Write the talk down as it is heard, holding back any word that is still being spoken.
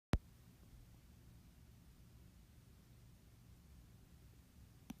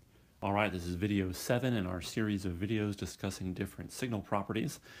All right, this is video 7 in our series of videos discussing different signal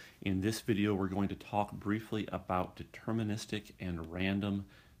properties. In this video, we're going to talk briefly about deterministic and random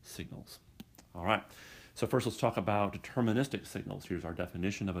signals. All right, so first let's talk about deterministic signals. Here's our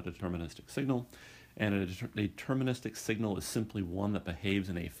definition of a deterministic signal. And a deterministic signal is simply one that behaves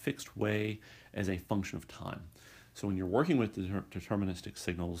in a fixed way as a function of time. So when you're working with deterministic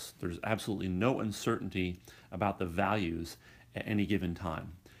signals, there's absolutely no uncertainty about the values at any given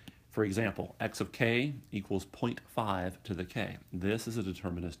time. For example, x of k equals 0.5 to the k. This is a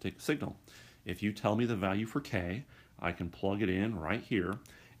deterministic signal. If you tell me the value for k, I can plug it in right here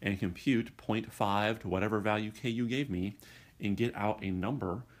and compute 0.5 to whatever value k you gave me and get out a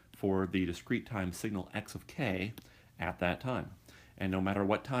number for the discrete time signal x of k at that time. And no matter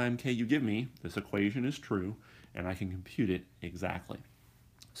what time k you give me, this equation is true and I can compute it exactly.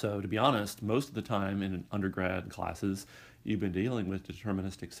 So to be honest, most of the time in undergrad classes, you've been dealing with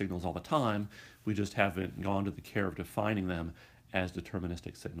deterministic signals all the time. We just haven't gone to the care of defining them as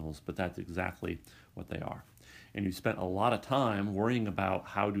deterministic signals, but that's exactly what they are. And you spent a lot of time worrying about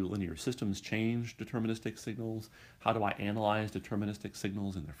how do linear systems change deterministic signals, how do I analyze deterministic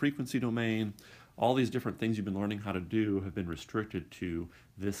signals in the frequency domain. All these different things you've been learning how to do have been restricted to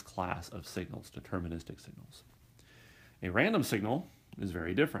this class of signals, deterministic signals. A random signal is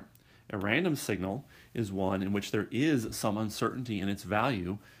very different. A random signal is one in which there is some uncertainty in its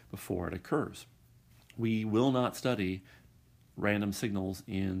value before it occurs. We will not study random signals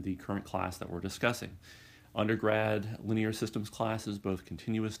in the current class that we're discussing. Undergrad linear systems classes, both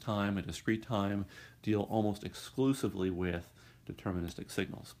continuous time and discrete time, deal almost exclusively with deterministic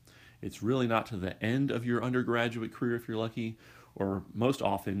signals. It's really not to the end of your undergraduate career if you're lucky, or most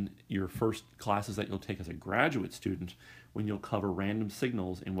often your first classes that you'll take as a graduate student when you'll cover random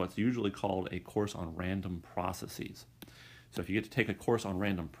signals in what's usually called a course on random processes. So if you get to take a course on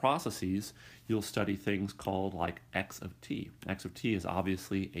random processes, you'll study things called like x of t. X of t is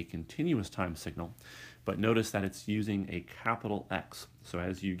obviously a continuous time signal, but notice that it's using a capital X. So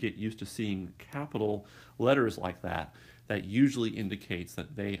as you get used to seeing capital letters like that, that usually indicates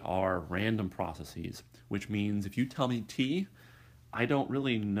that they are random processes, which means if you tell me t, I don't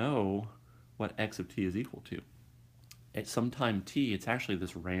really know what x of t is equal to. At some time t, it's actually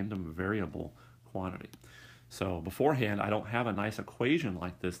this random variable quantity. So beforehand, I don't have a nice equation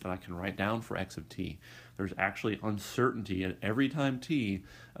like this that I can write down for x of t. There's actually uncertainty at every time t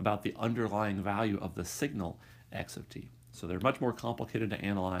about the underlying value of the signal x of t. So they're much more complicated to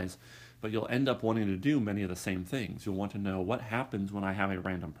analyze, but you'll end up wanting to do many of the same things. You'll want to know what happens when I have a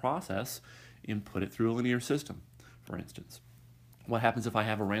random process and put it through a linear system, for instance. What happens if I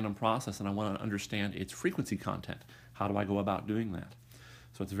have a random process and I want to understand its frequency content? How do I go about doing that?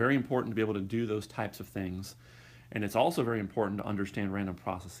 So it's very important to be able to do those types of things. And it's also very important to understand random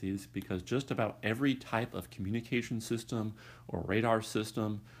processes because just about every type of communication system or radar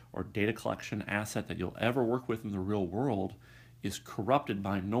system or data collection asset that you'll ever work with in the real world is corrupted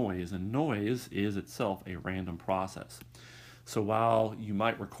by noise, and noise is itself a random process. So while you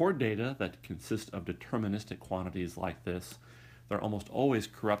might record data that consists of deterministic quantities like this, they're almost always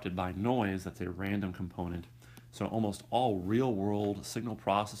corrupted by noise that's a random component. So almost all real-world signal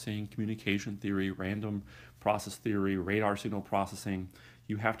processing, communication theory, random process theory, radar signal processing,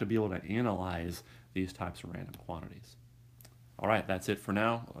 you have to be able to analyze these types of random quantities. All right, that's it for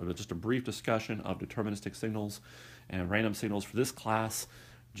now. Just a brief discussion of deterministic signals and random signals for this class.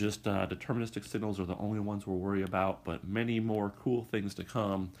 Just deterministic signals are the only ones we'll worry about, but many more cool things to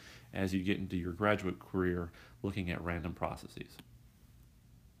come as you get into your graduate career looking at random processes.